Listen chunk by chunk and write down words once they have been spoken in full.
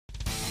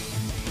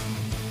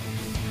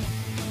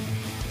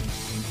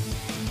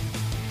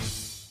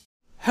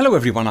Hello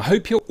everyone, I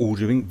hope you're all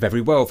doing very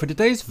well. For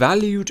today's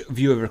valued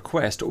viewer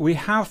request, we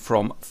have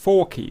from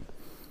Forky.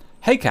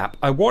 Hey Cap,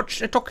 I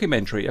watched a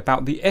documentary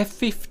about the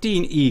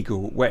F-15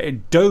 Eagle where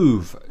it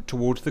dove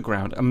towards the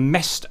ground and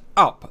messed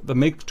up the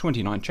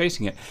Mig-29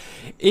 chasing it.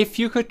 If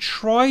you could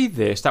try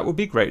this, that would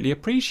be greatly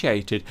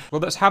appreciated.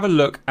 Well, let's have a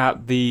look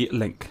at the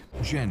link.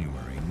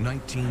 January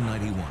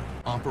 1991,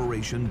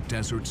 Operation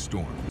Desert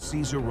Storm.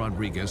 Cesar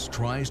Rodriguez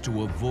tries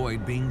to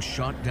avoid being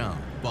shot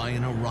down by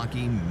an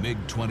Iraqi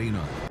Mig-29.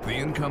 The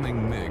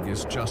incoming MiG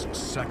is just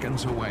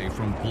seconds away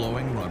from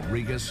blowing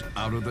Rodriguez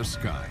out of the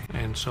sky.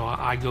 And so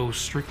I go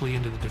strictly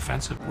into the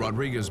defensive.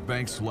 Rodriguez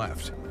banks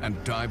left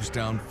and dives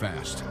down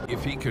fast.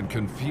 If he can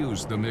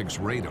confuse the MiG's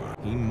radar,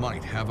 he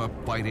might have a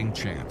fighting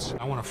chance.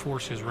 I want to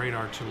force his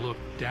radar to look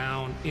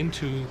down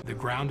into the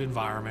ground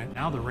environment.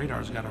 Now the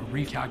radar's got to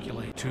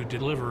recalculate to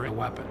deliver a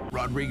weapon.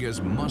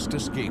 Rodriguez must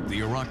escape the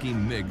Iraqi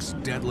MiG's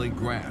deadly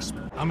grasp.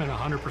 I'm in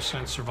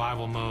 100%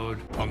 survival mode.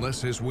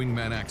 Unless his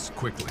wingman acts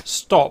quickly.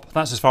 Stop.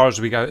 That's as far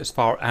as we go as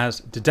far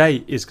as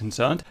today is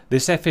concerned.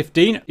 This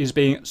F-15 is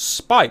being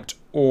spiked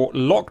or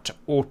locked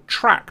or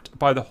tracked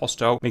by the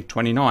hostile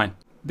Mig-29.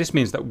 This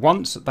means that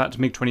once that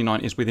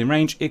Mig-29 is within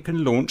range, it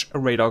can launch a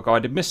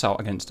radar-guided missile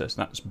against us.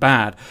 That's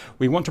bad.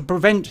 We want to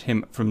prevent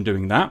him from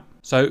doing that.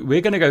 So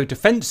we're going to go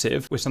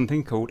defensive with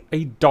something called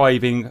a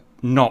diving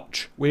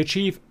notch. We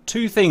achieve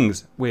two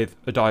things with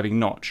a diving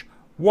notch.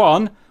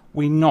 One,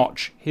 we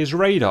notch his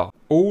radar.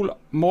 All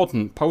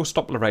modern pulse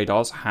Doppler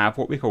radars have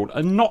what we call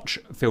a notch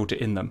filter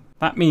in them.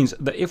 That means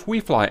that if we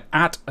fly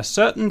at a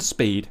certain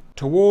speed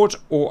towards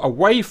or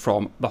away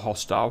from the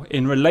hostile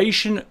in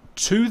relation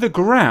to the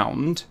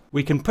ground,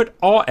 we can put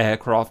our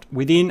aircraft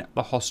within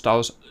the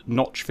hostile's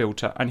notch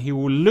filter and he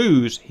will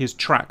lose his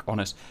track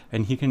on us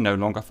and he can no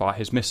longer fire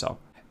his missile.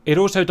 It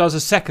also does a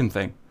second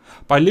thing.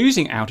 By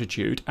losing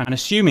altitude and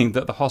assuming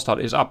that the hostile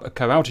is up at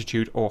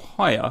co-altitude or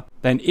higher,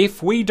 then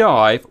if we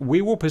dive,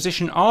 we will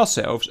position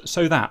ourselves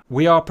so that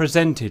we are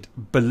presented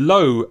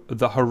below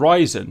the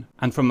horizon,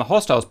 and from the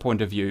hostile's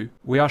point of view,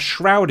 we are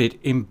shrouded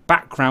in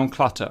background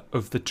clutter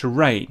of the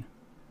terrain.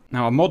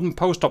 Now, a modern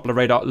pulse Doppler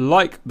radar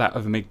like that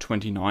of a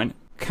Mig-29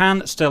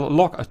 can still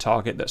lock a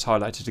target that's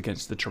highlighted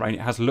against the terrain.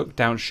 It has look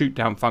down, shoot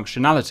down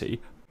functionality,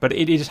 but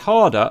it is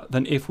harder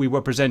than if we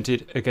were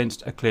presented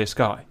against a clear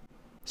sky.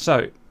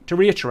 So, to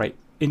reiterate,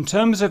 in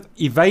terms of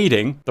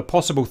evading the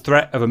possible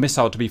threat of a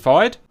missile to be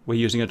fired, we're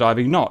using a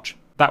diving notch.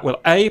 That will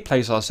A,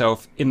 place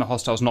ourselves in the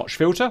hostile's notch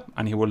filter,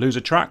 and he will lose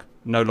a track,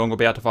 no longer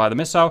be able to fire the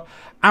missile.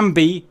 And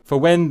B, for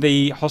when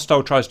the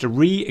hostile tries to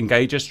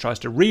re-engage us, tries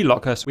to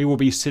re-lock us, we will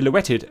be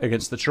silhouetted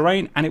against the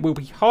terrain, and it will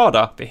be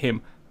harder for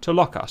him to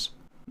lock us.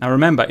 Now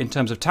remember, in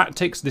terms of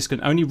tactics, this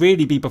can only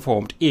really be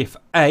performed if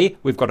A,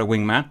 we've got a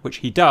wingman, which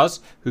he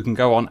does, who can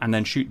go on and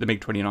then shoot the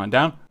Mig-29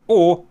 down,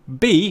 or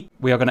B,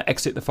 we are going to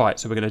exit the fight.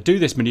 So we're going to do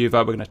this maneuver,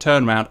 we're going to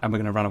turn around and we're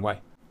going to run away.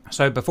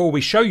 So before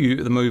we show you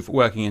the move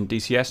working in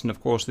DCS, and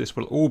of course this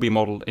will all be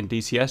modelled in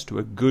DCS to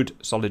a good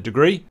solid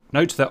degree,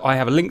 note that I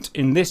have linked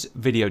in this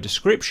video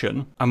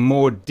description a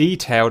more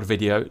detailed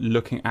video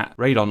looking at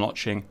radar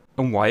notching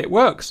and why it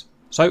works.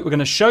 So we're going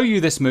to show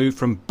you this move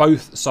from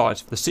both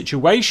sides. The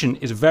situation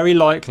is very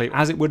likely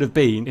as it would have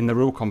been in the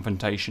real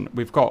confrontation.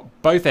 We've got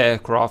both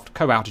aircraft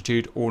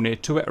co-altitude or near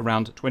to it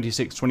around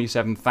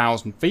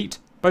 27,000 feet,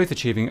 both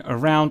achieving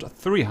around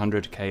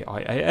 300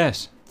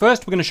 KIAS.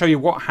 First, we're going to show you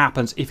what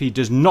happens if he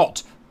does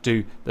not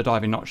do the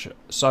diving notch.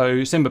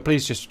 So Simba,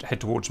 please just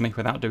head towards me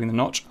without doing the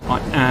notch. I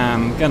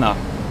am gonna.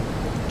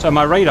 So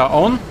my radar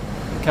on.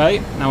 Okay,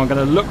 now I'm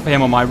going to look for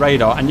him on my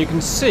radar and you can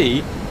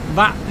see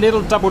that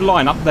little double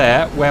line up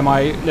there where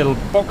my little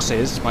box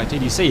is, my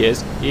TDC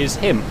is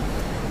him.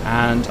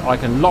 And I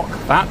can lock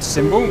that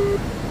symbol.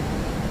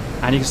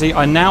 And you can see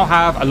I now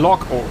have a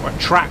lock or a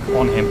track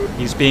on him.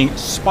 He's being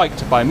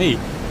spiked by me.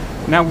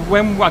 Now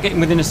when I get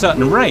within a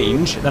certain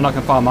range, then I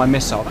can fire my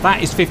missile.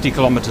 That is 50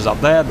 kilometers up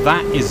there,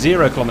 that is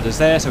 0 kilometers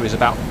there, so he's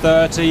about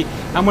 30.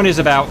 And when he's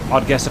about,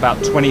 I'd guess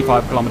about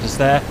 25 kilometers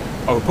there,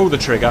 I will pull the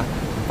trigger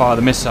and fire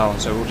the missile.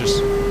 So we'll just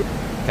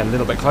get a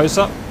little bit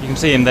closer. You can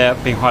see him there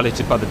being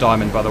highlighted by the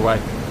diamond, by the way.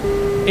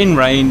 In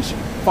range,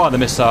 fire the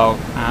missile,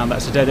 and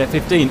that's a dead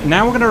F-15.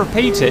 Now we're going to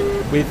repeat it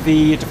with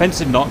the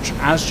defensive notch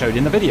as showed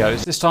in the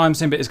videos. This time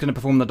Simba is going to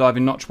perform the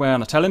diving notch where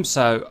I tell him,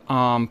 so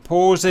I'm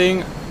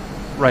pausing,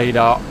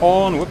 radar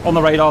on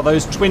the radar,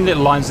 those twin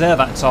little lines there,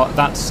 that's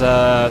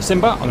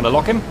Simba. I'm going to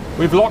lock him.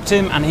 We've locked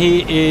him and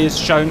he is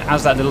shown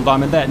as that little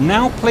diamond there.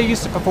 Now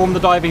please perform the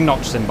diving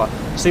notch, Simba.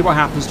 See what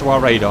happens to our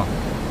radar.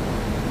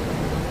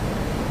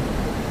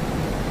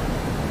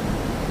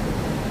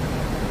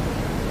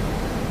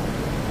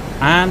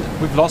 And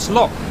we've lost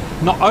lock.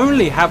 Not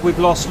only have we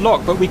lost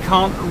lock, but we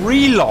can't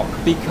relock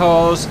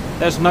because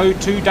there's no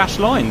two dashed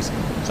lines.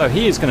 So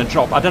he is going to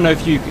drop. I don't know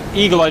if you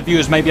eagle-eyed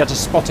viewers may be able to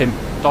spot him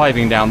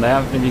diving down there,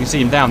 and you can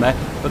see him down there,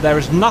 but there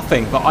is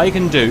nothing that I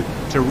can do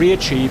to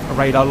re-achieve a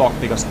radar lock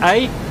because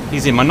A,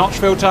 he's in my notch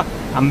filter,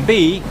 and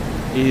B,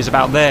 he's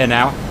about there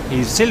now.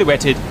 He's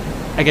silhouetted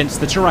against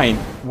the terrain.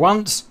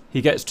 Once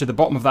he gets to the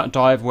bottom of that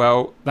dive,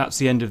 well, that's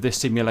the end of this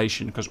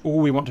simulation, because all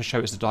we want to show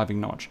is the diving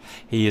notch.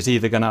 He is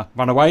either going to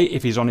run away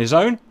if he's on his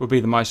own, would be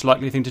the most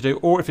likely thing to do,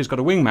 or if he's got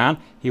a wingman,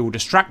 he will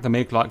distract the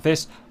MiG like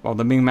this, while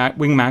the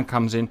wingman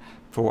comes in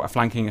for a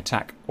flanking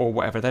attack, or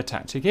whatever their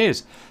tactic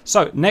is.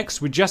 So next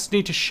we just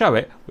need to show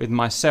it with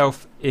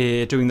myself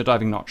doing the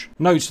diving notch.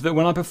 Note that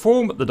when I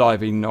perform the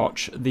diving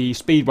notch, the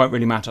speed won't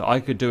really matter. I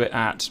could do it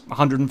at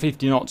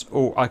 150 knots,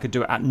 or I could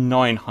do it at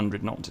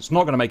 900 knots. It's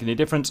not going to make any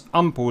difference.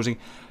 I'm pausing.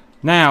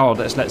 Now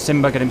let's let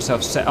Simba get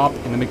himself set up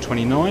in the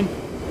MiG-29.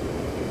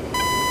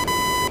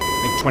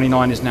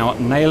 MiG-29 is now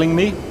nailing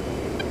me.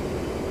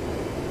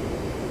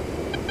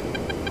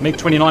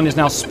 MiG-29 is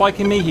now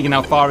spiking me. He can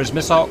now fire his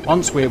missile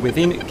once we're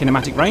within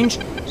kinematic range.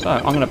 So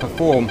I'm going to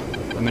perform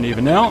the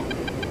maneuver now.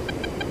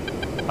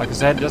 Like I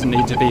said, it doesn't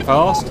need to be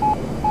fast.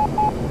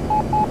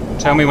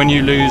 Tell me when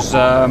you lose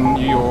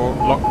your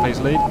lock, please,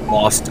 lead.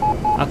 Lost.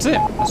 That's it.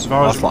 As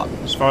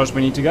far as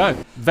we need to go.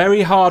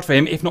 Very hard for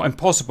him, if not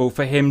impossible,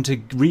 for him to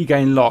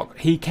regain lock.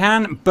 He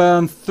can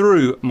burn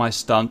through my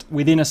stunt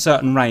within a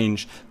certain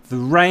range. The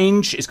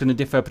range is going to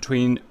differ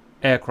between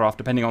aircraft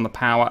depending on the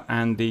power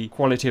and the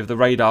quality of the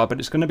radar, but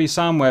it's going to be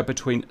somewhere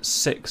between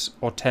 6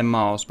 or 10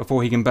 miles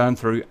before he can burn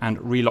through and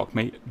relock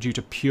me due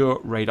to pure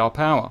radar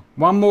power.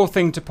 One more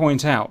thing to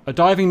point out, a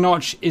diving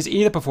notch is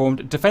either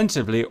performed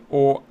defensively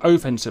or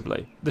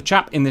offensively. The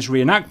chap in this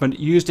reenactment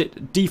used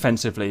it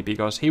defensively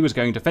because he was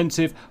going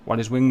defensive while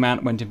his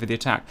wingman went in for the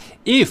attack.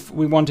 If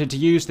we wanted to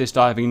use this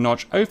diving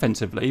notch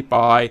offensively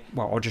by,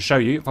 well, I'll just show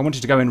you, if I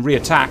wanted to go and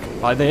re-attack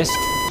like this,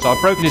 so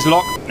I've broken his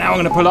lock, now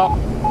I'm going to pull up.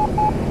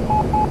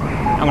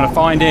 I'm going to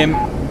find him,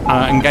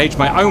 engage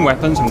my own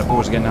weapons. I'm going to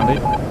pause again now,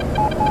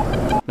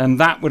 Lead. Then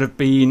that would have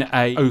been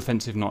a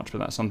offensive notch, but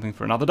that's something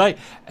for another day.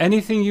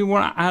 Anything you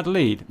want to add,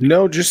 Lead?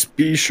 No, just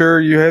be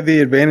sure you have the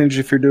advantage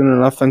if you're doing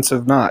an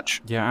offensive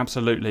notch. Yeah,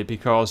 absolutely,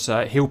 because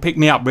he'll pick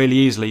me up really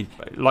easily.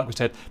 Like we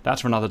said, that's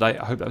for another day.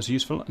 I hope that was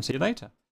useful, and see you later.